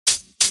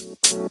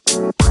Good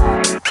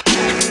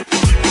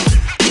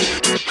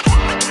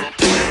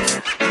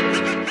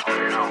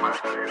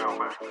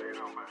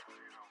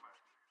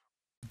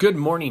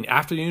morning,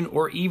 afternoon,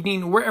 or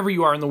evening, wherever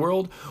you are in the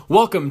world.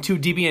 Welcome to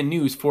DBN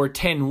News for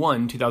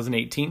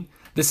 10/1/2018,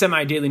 the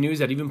semi-daily news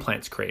that even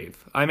plants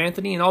crave. I'm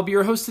Anthony, and I'll be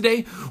your host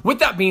today. With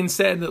that being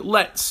said,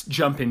 let's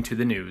jump into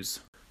the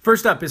news.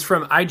 First up is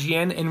from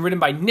IGN and written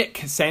by Nick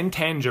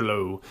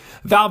Santangelo.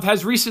 Valve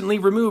has recently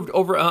removed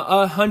over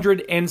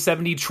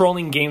 170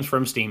 trolling games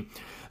from Steam.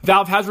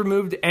 Valve has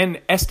removed an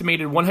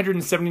estimated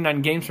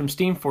 179 games from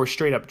Steam for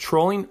straight-up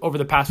trolling over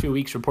the past few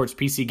weeks, reports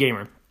PC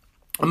Gamer.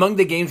 Among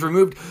the games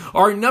removed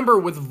are a number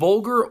with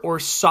vulgar or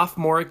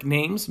sophomoric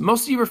names,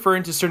 mostly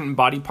referring to certain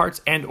body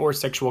parts and or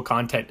sexual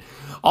content.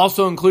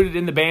 Also included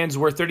in the bans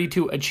were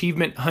 32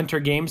 Achievement Hunter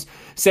games,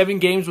 7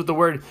 games with the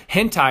word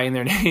hentai in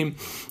their name,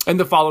 and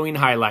the following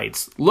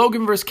highlights: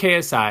 Logan vs.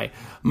 KSI,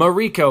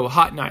 Mariko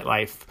Hot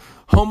Nightlife,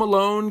 Home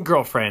Alone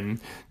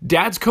Girlfriend,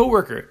 Dad's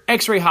Coworker,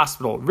 X-Ray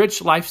Hospital,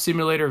 Rich Life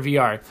Simulator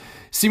VR,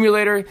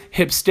 Simulator,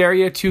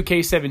 Hipsteria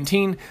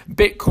 2K17,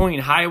 Bitcoin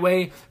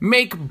Highway,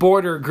 Make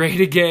Border Great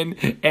Again,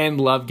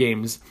 and Love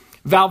Games.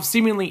 Valve's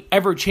seemingly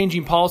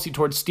ever-changing policy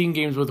towards Steam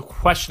games with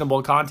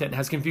questionable content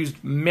has confused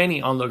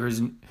many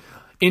onlookers.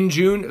 In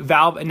June,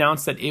 Valve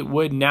announced that it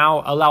would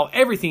now allow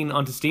everything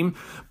onto Steam,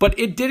 but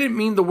it didn't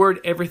mean the word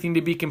everything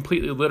to be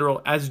completely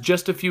literal, as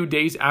just a few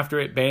days after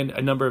it banned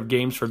a number of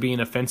games for being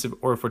offensive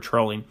or for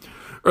trolling.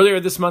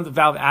 Earlier this month,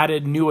 Valve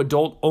added new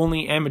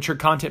adult-only and mature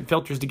content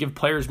filters to give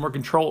players more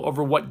control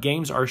over what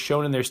games are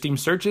shown in their Steam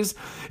searches.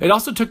 It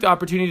also took the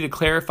opportunity to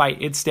clarify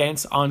its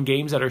stance on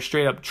games that are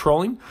straight-up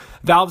trolling.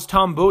 Valve's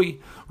Tom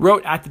Bowie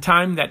wrote at the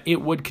time that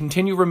it would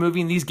continue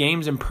removing these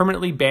games and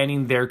permanently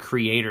banning their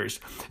creators.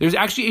 There's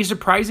actually a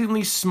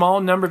surprisingly small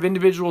number of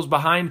individuals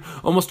behind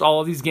almost all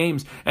of these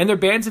games, and their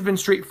bans have been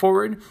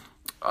straightforward.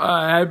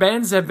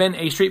 Bans have been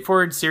a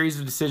straightforward series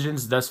of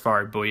decisions thus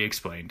far, Bowie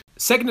explained.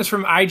 Second is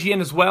from IGN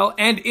as well,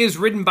 and is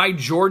written by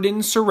Jordan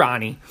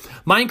Serrani.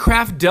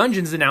 Minecraft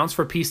Dungeons announced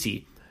for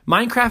PC.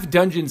 Minecraft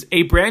Dungeons,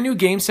 a brand new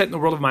game set in the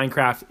world of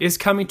Minecraft, is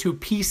coming to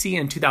PC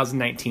in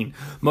 2019.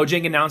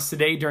 Mojang announced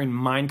today during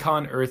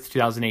Minecon Earth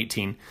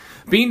 2018.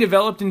 Being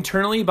developed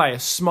internally by a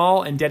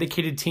small and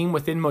dedicated team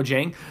within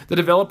Mojang, the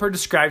developer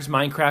describes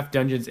Minecraft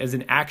Dungeons as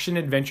an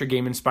action-adventure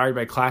game inspired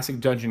by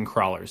classic dungeon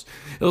crawlers.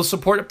 It will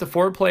support up to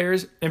 4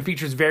 players and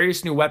features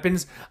various new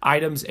weapons,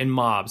 items, and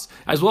mobs,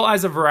 as well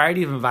as a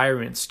variety of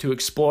environments to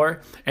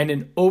explore and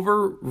an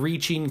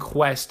overreaching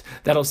quest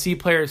that'll see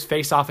players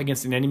face off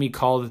against an enemy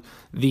called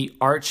the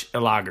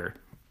Arch-Elager.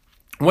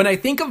 When I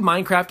think of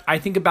Minecraft, I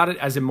think about it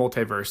as a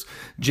multiverse.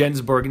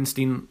 Jens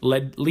Borgenstein,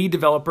 lead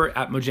developer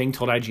at Mojang,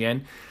 told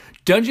IGN.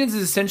 Dungeons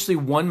is essentially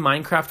one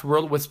Minecraft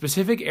world with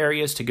specific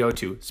areas to go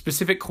to,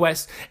 specific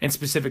quests, and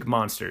specific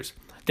monsters.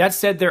 That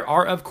said, there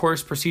are, of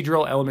course,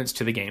 procedural elements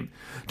to the game.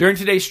 During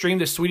today's stream,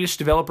 the Swedish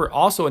developer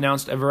also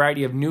announced a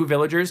variety of new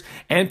villagers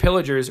and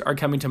pillagers are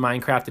coming to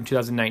Minecraft in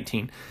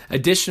 2019.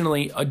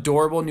 Additionally,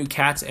 adorable new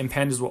cats and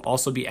pandas will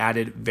also be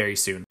added very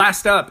soon.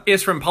 Last up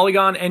is from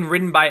Polygon and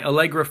written by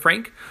Allegra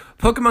Frank.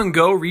 Pokemon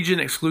Go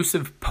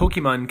region-exclusive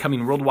Pokemon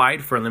coming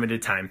worldwide for a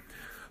limited time.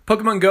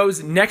 Pokemon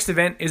Go's next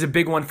event is a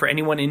big one for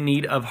anyone in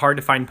need of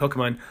hard-to-find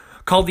Pokemon,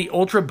 called the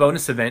Ultra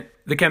Bonus Event.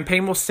 The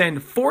campaign will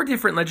send 4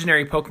 different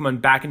legendary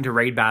Pokemon back into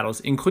raid battles,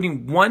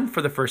 including one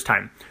for the first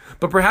time.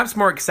 But perhaps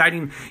more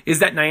exciting is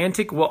that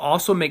Niantic will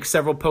also make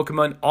several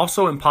Pokemon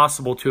also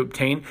impossible to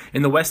obtain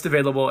in the West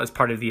available as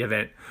part of the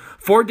event.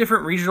 4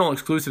 different regional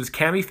exclusives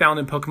can be found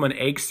in Pokemon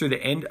Eggs through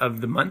the end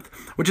of the month,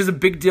 which is a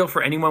big deal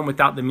for anyone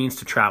without the means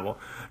to travel.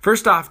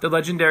 First off, the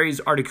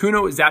legendaries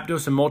Articuno,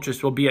 Zapdos, and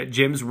Moltres will be at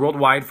gyms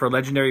worldwide for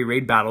legendary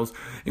raid battles,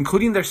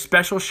 including their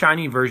special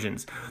shiny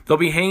versions. They'll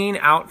be hanging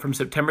out from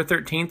September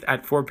 13th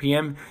at 4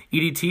 p.m.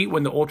 EDT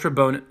when the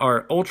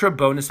Ultra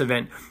Bonus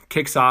event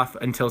kicks off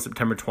until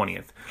September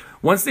 20th.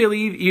 Once they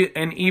leave,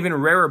 an even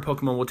rarer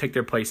Pokemon will take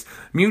their place.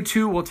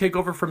 Mewtwo will take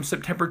over from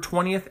September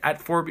 20th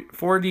at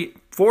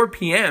 4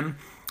 p.m.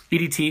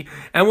 EDT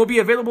and will be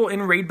available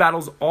in raid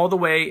battles all the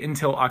way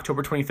until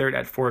October 23rd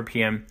at 4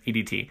 p.m.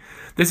 EDT.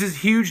 This is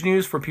huge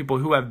news for people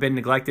who have been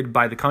neglected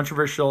by the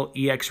controversial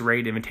EX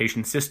raid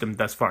invitation system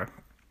thus far.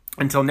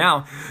 Until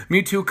now,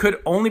 Mewtwo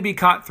could only be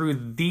caught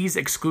through these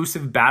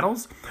exclusive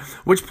battles,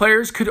 which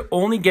players could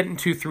only get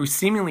into through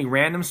seemingly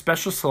random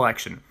special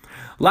selection.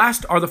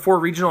 Last are the 4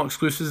 regional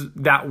exclusives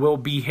that will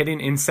be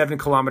hidden in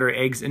 7-kilometer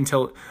eggs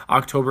until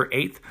October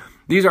 8th.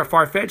 These are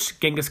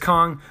Farfetch'd,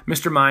 Genghis-Khan,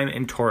 Mr. Mime,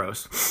 and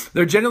Tauros.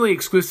 They're generally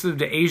exclusive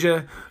to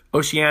Asia,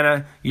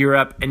 Oceania,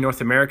 Europe, and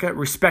North America,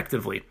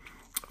 respectively.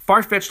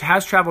 Farfetch'd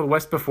has traveled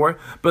west before,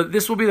 but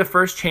this will be the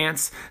first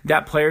chance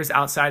that players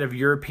outside of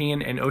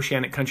European and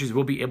Oceanic countries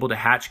will be able to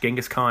hatch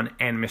Genghis-Khan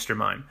and Mr.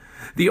 Mime.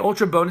 The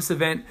Ultra Bonus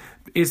event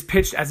is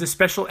pitched as a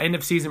special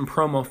end-of-season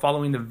promo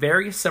following the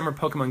various summer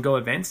Pokemon Go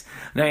events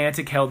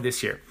Niantic held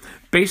this year.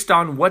 Based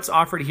on what's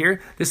offered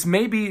here, this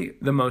may be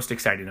the most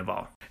exciting of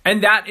all.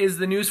 And that is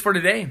the news for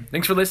today.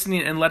 Thanks for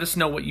listening, and let us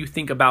know what you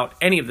think about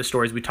any of the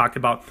stories we talked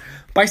about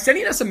by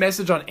sending us a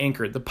message on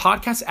Anchor, the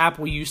podcast app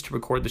we use to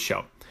record the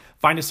show.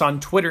 Find us on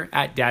Twitter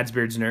at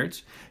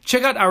dadsbeardsnerds.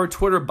 Check out our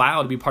Twitter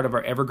bio to be part of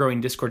our ever-growing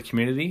Discord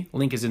community.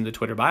 Link is in the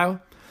Twitter bio.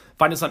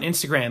 Find us on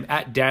Instagram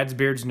at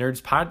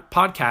dadsbeardsnerds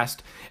podcast.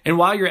 And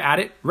while you're at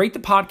it, rate the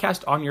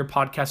podcast on your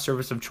podcast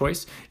service of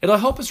choice. It'll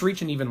help us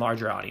reach an even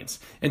larger audience.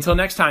 Until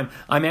next time,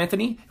 I'm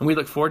Anthony, and we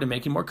look forward to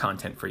making more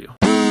content for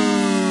you.